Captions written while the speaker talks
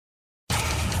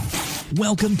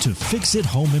Welcome to Fix It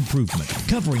Home Improvement,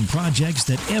 covering projects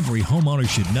that every homeowner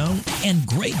should know and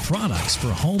great products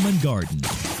for home and garden.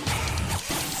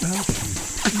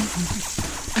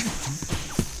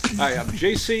 Hi, I'm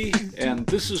JC, and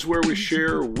this is where we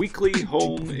share weekly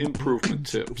home improvement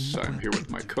tips. I'm here with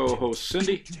my co-host,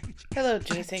 Cindy. Hello,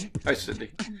 JC. Hi,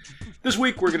 Cindy. This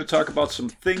week, we're going to talk about some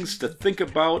things to think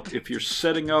about if you're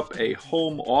setting up a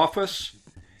home office.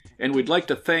 And we'd like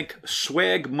to thank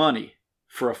Swag Money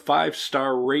for a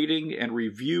 5-star rating and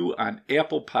review on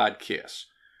Apple Podcasts.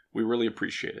 We really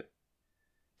appreciate it.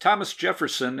 Thomas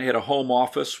Jefferson had a home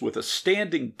office with a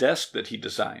standing desk that he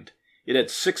designed. It had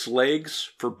 6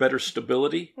 legs for better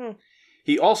stability.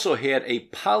 He also had a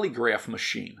polygraph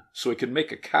machine, so he could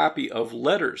make a copy of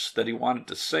letters that he wanted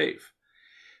to save.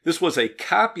 This was a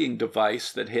copying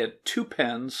device that had 2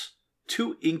 pens,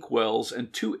 2 inkwells,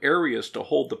 and 2 areas to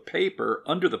hold the paper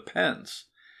under the pens.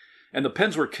 And the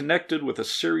pens were connected with a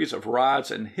series of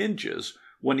rods and hinges.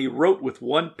 When he wrote with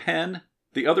one pen,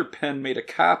 the other pen made a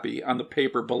copy on the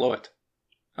paper below it.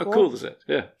 How cool is that?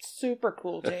 Yeah. Super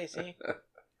cool, JC.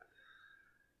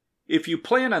 If you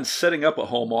plan on setting up a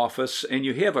home office and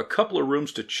you have a couple of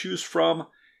rooms to choose from,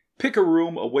 pick a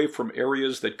room away from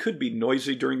areas that could be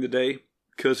noisy during the day,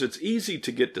 because it's easy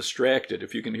to get distracted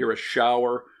if you can hear a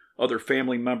shower, other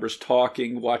family members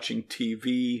talking, watching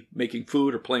TV, making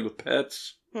food, or playing with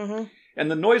pets.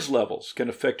 And the noise levels can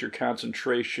affect your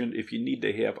concentration if you need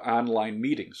to have online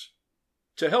meetings.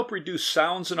 To help reduce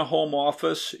sounds in a home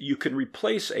office, you can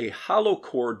replace a hollow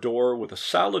core door with a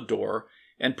solid door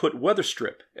and put weather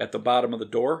strip at the bottom of the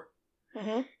door.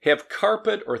 Have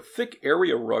carpet or thick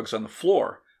area rugs on the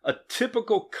floor. A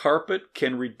typical carpet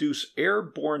can reduce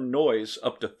airborne noise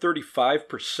up to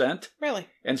 35%. Really?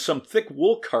 And some thick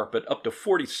wool carpet up to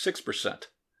 46%.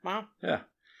 Wow. Yeah.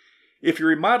 If you're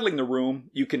remodeling the room,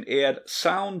 you can add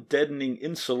sound deadening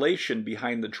insulation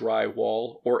behind the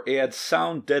drywall or add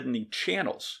sound deadening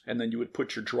channels, and then you would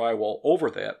put your drywall over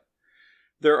that.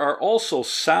 There are also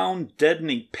sound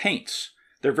deadening paints.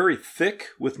 They're very thick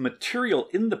with material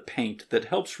in the paint that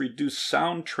helps reduce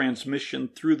sound transmission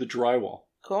through the drywall.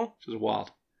 Cool. Which is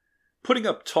wild. Putting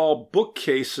up tall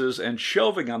bookcases and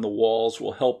shelving on the walls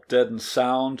will help deaden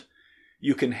sound.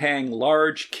 You can hang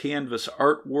large canvas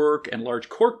artwork and large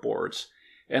corkboards,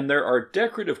 and there are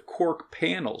decorative cork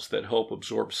panels that help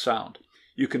absorb sound.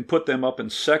 You can put them up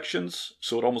in sections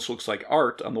so it almost looks like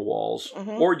art on the walls,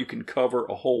 or you can cover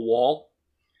a whole wall.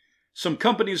 Some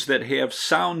companies that have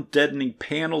sound deadening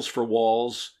panels for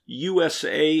walls,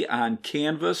 USA on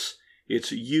Canvas,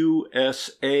 it's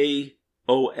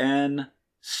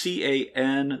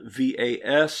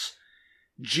USAONCANVAS.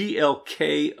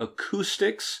 GLK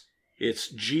Acoustics,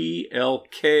 it's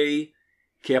GLK,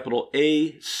 capital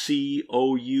ACOUSTICS,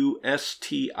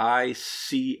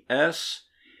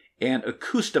 and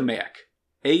Acoustimac,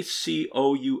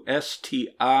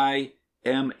 ACOUSTIMAC.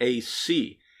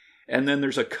 And then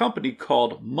there's a company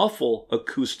called Muffle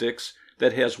Acoustics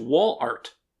that has wall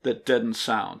art that deadens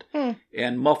sound.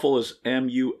 And Muffle is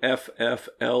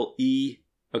MUFFLE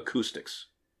Acoustics.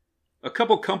 A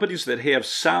couple companies that have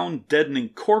sound deadening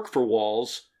cork for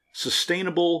walls,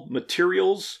 Sustainable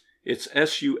Materials, it's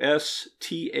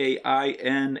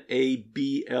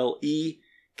SUSTAINABLE,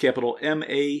 capital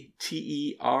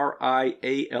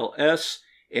MATERIALS,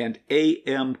 and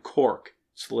AM Cork.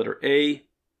 It's the letter A,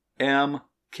 M,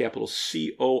 capital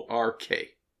CORK.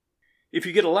 If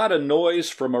you get a lot of noise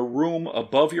from a room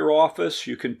above your office,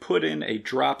 you can put in a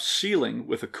drop ceiling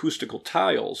with acoustical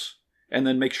tiles and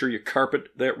then make sure you carpet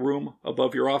that room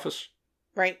above your office.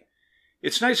 Right.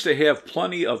 It's nice to have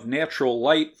plenty of natural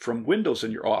light from windows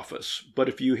in your office, but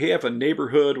if you have a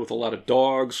neighborhood with a lot of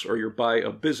dogs or you're by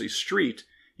a busy street,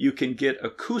 you can get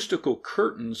acoustical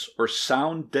curtains or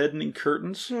sound deadening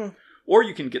curtains. Or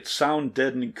you can get sound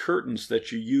deadening curtains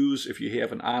that you use if you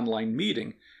have an online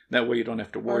meeting. That way you don't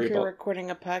have to worry about... Or if you're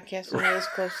recording a podcast and you're this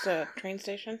close to a train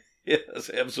station. Yes,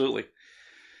 absolutely.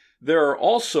 There are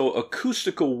also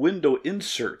acoustical window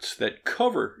inserts that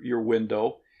cover your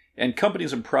window, and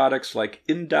companies and products like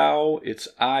Indow, it's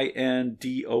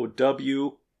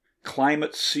INDOW,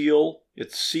 Climate Seal,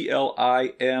 it's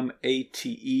CLIMATE,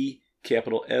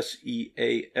 capital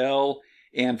SEAL,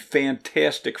 and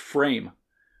Fantastic Frame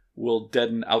will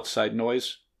deaden outside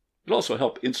noise. It'll also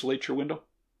help insulate your window.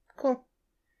 Cool.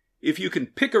 If you can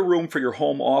pick a room for your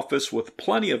home office with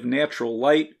plenty of natural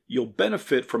light, you'll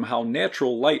benefit from how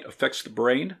natural light affects the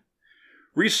brain.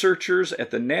 Researchers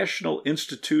at the National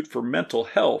Institute for Mental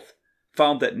Health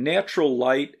found that natural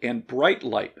light and bright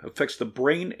light affects the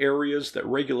brain areas that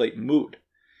regulate mood.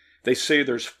 They say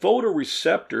there's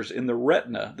photoreceptors in the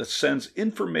retina that sends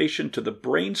information to the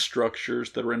brain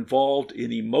structures that are involved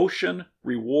in emotion,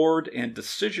 reward, and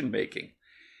decision making.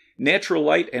 Natural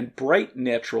light and bright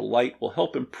natural light will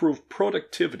help improve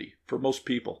productivity for most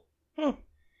people.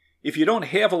 If you don't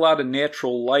have a lot of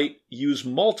natural light, use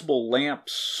multiple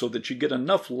lamps so that you get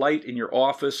enough light in your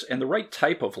office and the right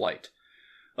type of light.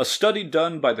 A study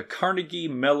done by the Carnegie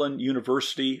Mellon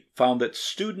University found that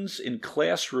students in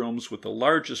classrooms with the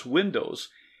largest windows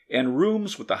and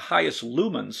rooms with the highest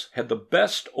lumens had the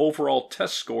best overall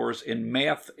test scores in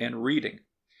math and reading.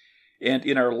 And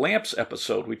in our lamps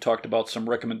episode, we talked about some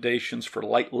recommendations for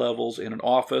light levels in an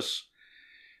office.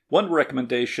 One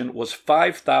recommendation was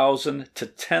 5,000 to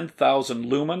 10,000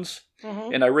 lumens,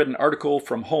 and I read an article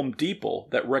from Home Depot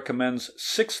that recommends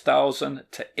 6,000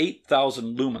 to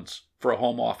 8,000 lumens for a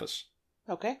home office.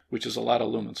 Okay. Which is a lot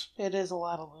of lumens. It is a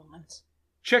lot of lumens.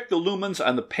 Check the lumens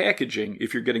on the packaging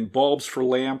if you're getting bulbs for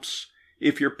lamps.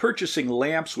 If you're purchasing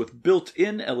lamps with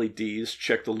built-in LEDs,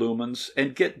 check the lumens,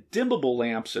 and get dimmable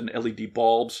lamps and LED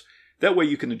bulbs. That way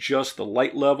you can adjust the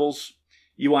light levels.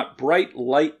 You want bright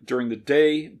light during the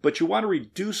day, but you want to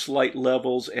reduce light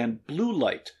levels and blue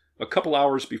light a couple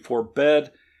hours before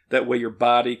bed. That way your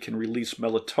body can release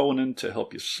melatonin to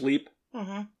help you sleep.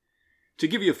 To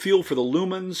give you a feel for the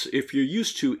lumens, if you're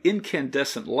used to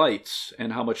incandescent lights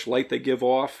and how much light they give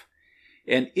off,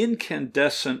 an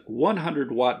incandescent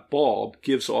 100-watt bulb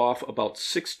gives off about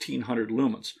 1,600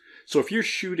 lumens. So if you're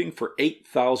shooting for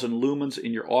 8,000 lumens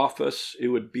in your office, it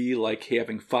would be like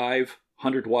having 5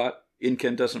 100-watt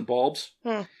incandescent bulbs.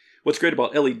 What's great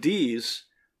about LEDs,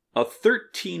 a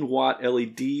 13-watt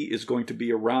LED is going to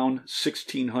be around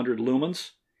 1,600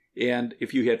 lumens. And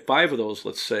if you had 5 of those,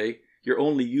 let's say, you're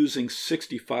only using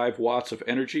 65 watts of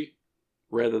energy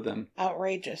rather than...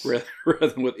 Outrageous. Rather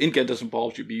than with incandescent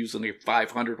bulbs, you'd be using like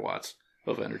 500 watts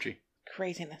of energy.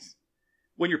 Craziness.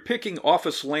 When you're picking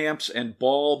office lamps and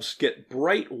bulbs, get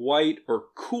bright white or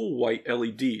cool white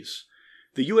LEDs.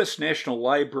 The U.S. National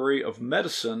Library of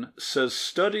Medicine says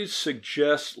studies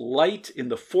suggest light in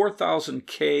the 4,000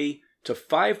 K to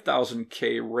 5,000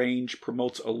 K range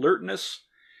promotes alertness.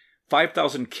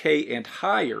 5,000 K and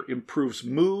higher improves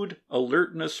mood,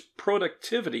 alertness,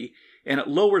 productivity, and it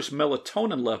lowers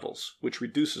melatonin levels, which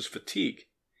reduces fatigue.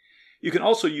 You can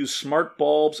also use smart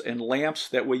bulbs and lamps.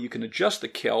 That way you can adjust the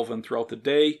Kelvin throughout the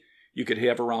day. You could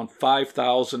have around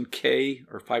 5,000 K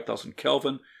or 5,000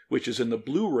 Kelvin, which is in the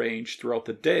blue range throughout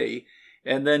the day,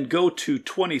 and then go to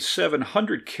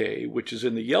 2,700 K, which is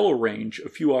in the yellow range a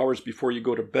few hours before you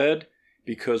go to bed,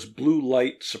 because blue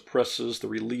light suppresses the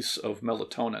release of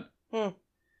melatonin.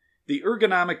 The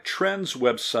Ergonomic Trends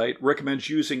website recommends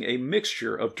using a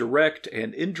mixture of direct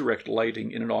and indirect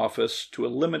lighting in an office to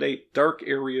eliminate dark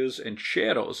areas and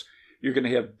shadows. You're going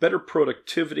to have better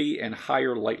productivity and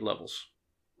higher light levels.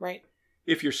 Right.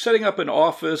 If you're setting up an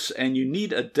office and you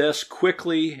need a desk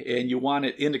quickly and you want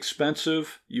it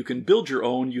inexpensive, you can build your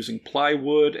own using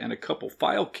plywood and a couple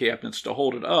file cabinets to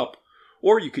hold it up,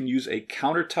 or you can use a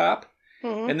countertop.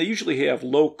 And they usually have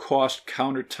low-cost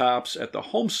countertops at the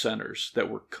home centers that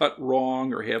were cut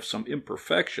wrong or have some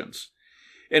imperfections.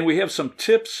 And we have some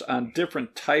tips on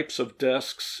different types of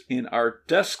desks in our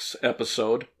desks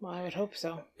episode. Well, I would hope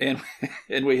so. And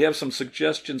we have some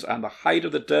suggestions on the height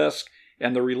of the desk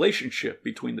and the relationship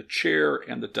between the chair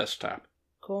and the desktop.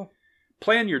 Cool.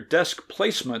 Plan your desk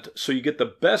placement so you get the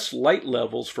best light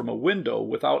levels from a window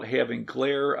without having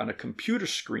glare on a computer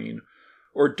screen,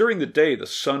 or during the day the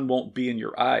sun won't be in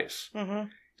your eyes.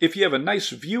 If you have a nice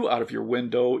view out of your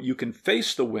window, you can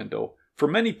face the window. For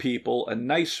many people, a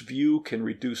nice view can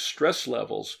reduce stress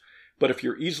levels, but if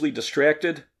you're easily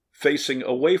distracted, facing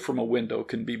away from a window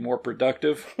can be more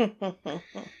productive.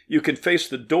 You can face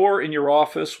the door in your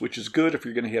office, which is good if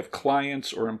you're going to have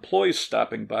clients or employees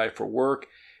stopping by for work.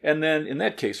 And then, in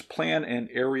that case, plan an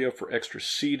area for extra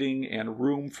seating and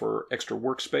room for extra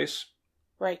workspace.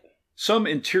 Right. Some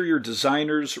interior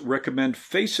designers recommend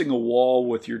facing a wall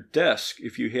with your desk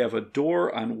if you have a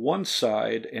door on one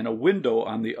side and a window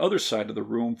on the other side of the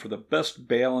room for the best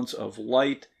balance of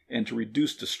light and to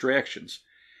reduce distractions.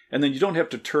 And then you don't have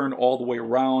to turn all the way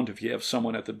around if you have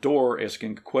someone at the door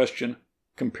asking a question,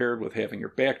 compared with having your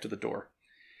back to the door.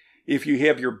 If you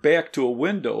have your back to a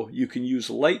window, you can use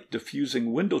light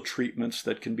diffusing window treatments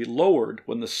that can be lowered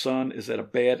when the sun is at a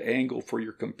bad angle for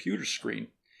your computer screen.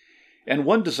 And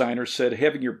one designer said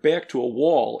having your back to a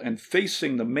wall and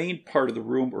facing the main part of the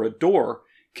room or a door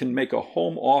can make a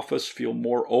home office feel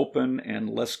more open and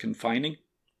less confining.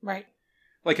 Right.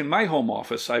 Like in my home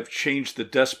office, I've changed the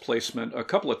desk placement a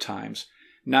couple of times.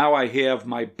 Now I have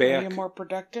my Are back. you more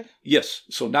productive? Yes,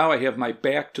 so now I have my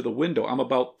back to the window. I'm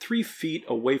about 3 feet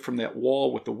away from that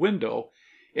wall with the window,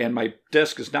 and my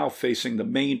desk is now facing the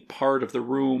main part of the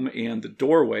room and the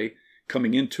doorway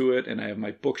coming into it, and I have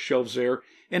my bookshelves there,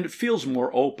 and it feels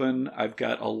more open. I've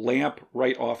got a lamp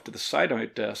right off to the side of my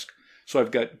desk, so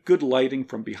I've got good lighting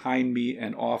from behind me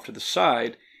and off to the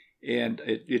side, and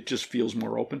it just feels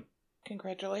more open.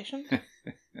 Congratulations.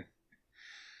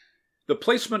 The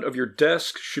placement of your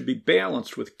desk should be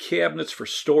balanced with cabinets for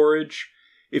storage.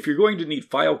 If you're going to need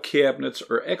file cabinets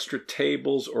or extra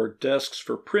tables or desks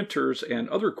for printers and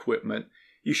other equipment,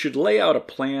 you should lay out a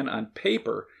plan on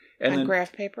paper. And then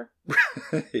graph paper?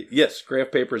 Yes,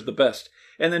 graph paper is the best.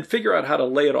 And then figure out how to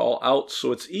lay it all out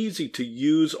so it's easy to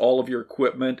use all of your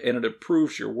equipment and it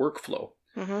improves your workflow.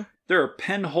 Mm-hmm. There are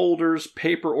pen holders,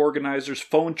 paper organizers,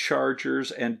 phone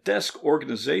chargers, and desk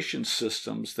organization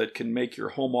systems that can make your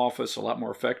home office a lot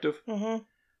more effective. Mm-hmm.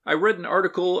 I read an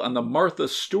article on the Martha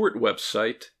Stewart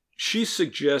website. She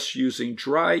suggests using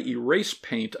dry erase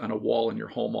paint on a wall in your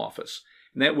home office.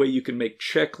 And that way you can make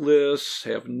checklists,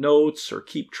 have notes, or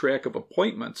keep track of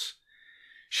appointments.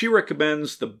 She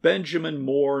recommends the Benjamin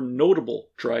Moore Notable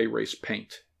Dry Erase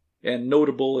Paint. And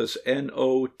Notable is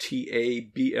Notable.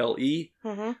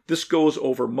 Mm-hmm. This goes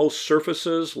over most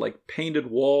surfaces like painted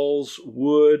walls,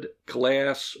 wood,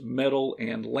 glass, metal,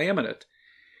 and laminate.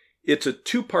 It's a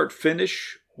 2-part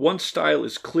finish. One style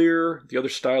is clear, the other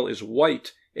style is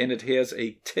white, and it has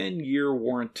a 10-year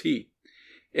warranty.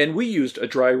 And we used a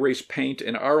dry erase paint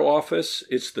in our office.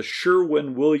 It's the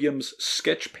Sherwin-Williams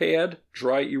Sketchpad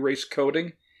dry erase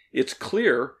coating. It's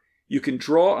clear. You can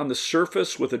draw on the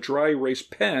surface with a dry erase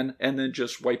pen and then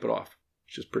just wipe it off,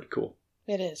 which is pretty cool.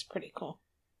 It is pretty cool.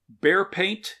 Behr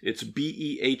Paint, it's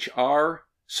BEHR,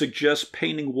 suggests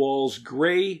painting walls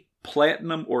gray,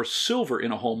 platinum, or silver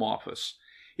in a home office.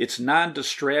 It's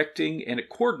non-distracting and it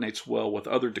coordinates well with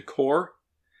other decor.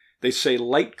 They say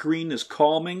light green is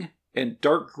calming and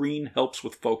dark green helps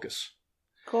with focus.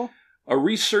 Cool. A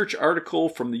research article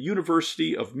from the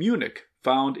University of Munich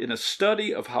found in a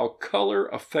study of how color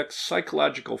affects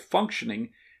psychological functioning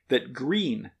that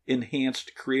green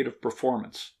enhanced creative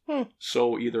performance.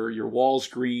 So either your wall's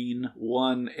green,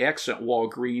 one accent wall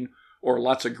green, or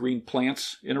lots of green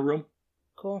plants in a room.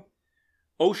 Cool.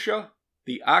 OSHA,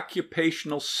 the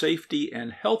Occupational Safety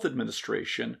and Health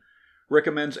Administration,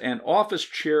 recommends an office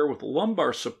chair with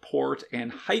lumbar support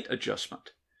and height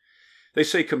adjustment. They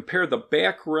say compare the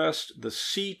backrest, the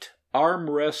seat,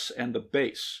 armrests, and the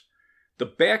base. The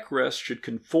backrest should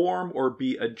conform or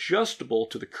be adjustable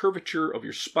to the curvature of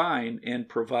your spine and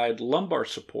provide lumbar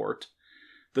support.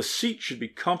 The seat should be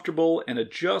comfortable and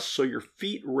adjust so your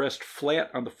feet rest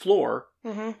flat on the floor,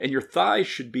 and your thighs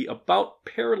should be about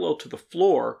parallel to the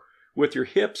floor with your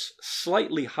hips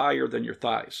slightly higher than your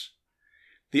thighs.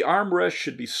 The armrest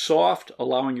should be soft,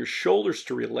 allowing your shoulders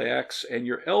to relax and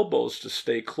your elbows to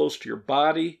stay close to your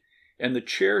body, and the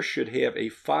chair should have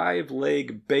a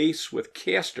 5-leg base with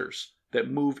casters that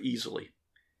move easily.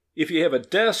 If you have a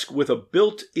desk with a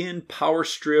built-in power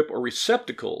strip or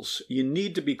receptacles, you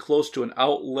need to be close to an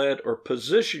outlet or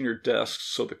position your desk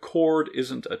so the cord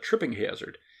isn't a tripping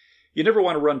hazard. You never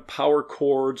want to run power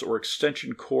cords or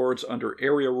extension cords under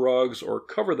area rugs or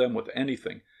cover them with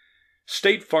anything.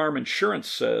 State Farm Insurance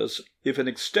says if an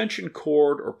extension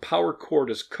cord or power cord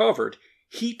is covered,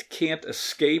 heat can't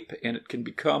escape and it can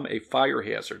become a fire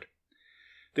hazard.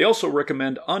 They also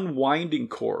recommend unwinding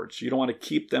cords. You don't want to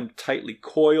keep them tightly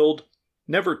coiled.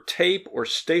 Never tape or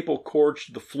staple cords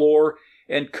to the floor,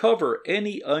 and cover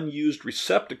any unused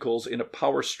receptacles in a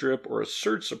power strip or a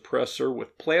surge suppressor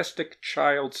with plastic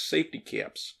child safety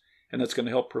caps. And that's going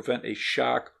to help prevent a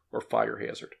shock or fire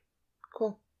hazard.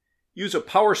 Cool. Use a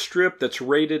power strip that's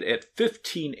rated at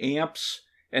 15 amps,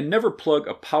 and never plug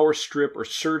a power strip or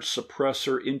surge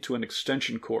suppressor into an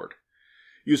extension cord.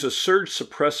 Use a surge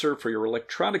suppressor for your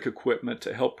electronic equipment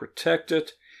to help protect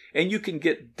it, and you can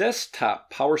get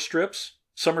desktop power strips.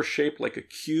 Some are shaped like a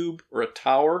cube or a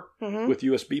tower with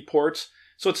USB ports,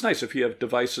 so it's nice if you have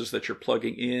devices that you're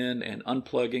plugging in and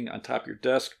unplugging on top of your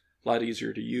desk. A lot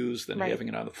easier to use than having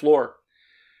it on the floor.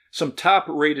 Some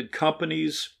top-rated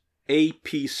companies: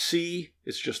 APC,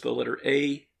 it's just the letter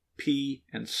A, P,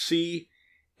 and C;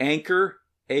 Anker,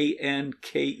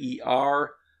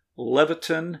 ANKER;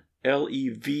 Leviton,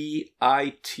 LEVITON;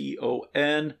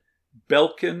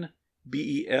 Belkin,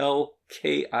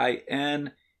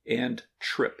 BELKIN; and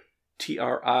Tripp,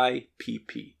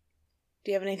 TRIPP. Do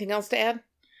you have anything else to add?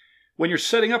 When you're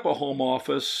setting up a home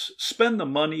office, spend the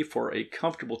money for a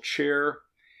comfortable chair,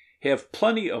 have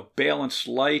plenty of balanced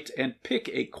light, and pick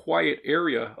a quiet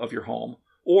area of your home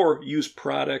or use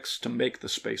products to make the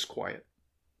space quiet.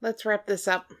 Let's wrap this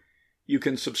up. You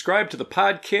can subscribe to the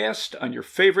podcast on your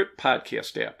favorite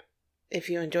podcast app. If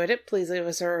you enjoyed it, please leave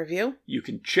us a review. You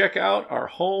can check out our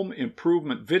home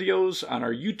improvement videos on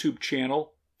our YouTube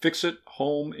channel, Fix It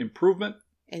Home Improvement.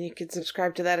 And you can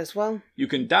subscribe to that as well. You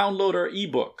can download our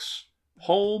ebooks,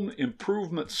 Home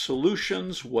Improvement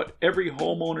Solutions, What Every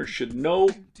Homeowner Should Know,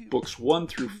 books 1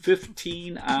 through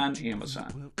 15 on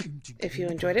Amazon. If you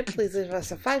enjoyed it, please leave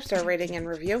us a 5-star rating and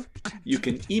review. You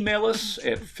can email us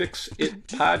at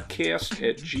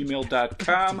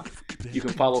fixitpodcast@gmail.com. You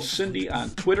can follow Cindy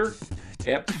on Twitter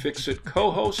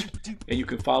 @FixitCohost, and you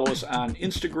can follow us on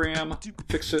Instagram,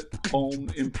 Fixit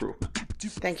Home Improvement.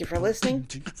 Thank you for listening.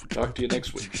 Talk to you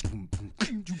next week.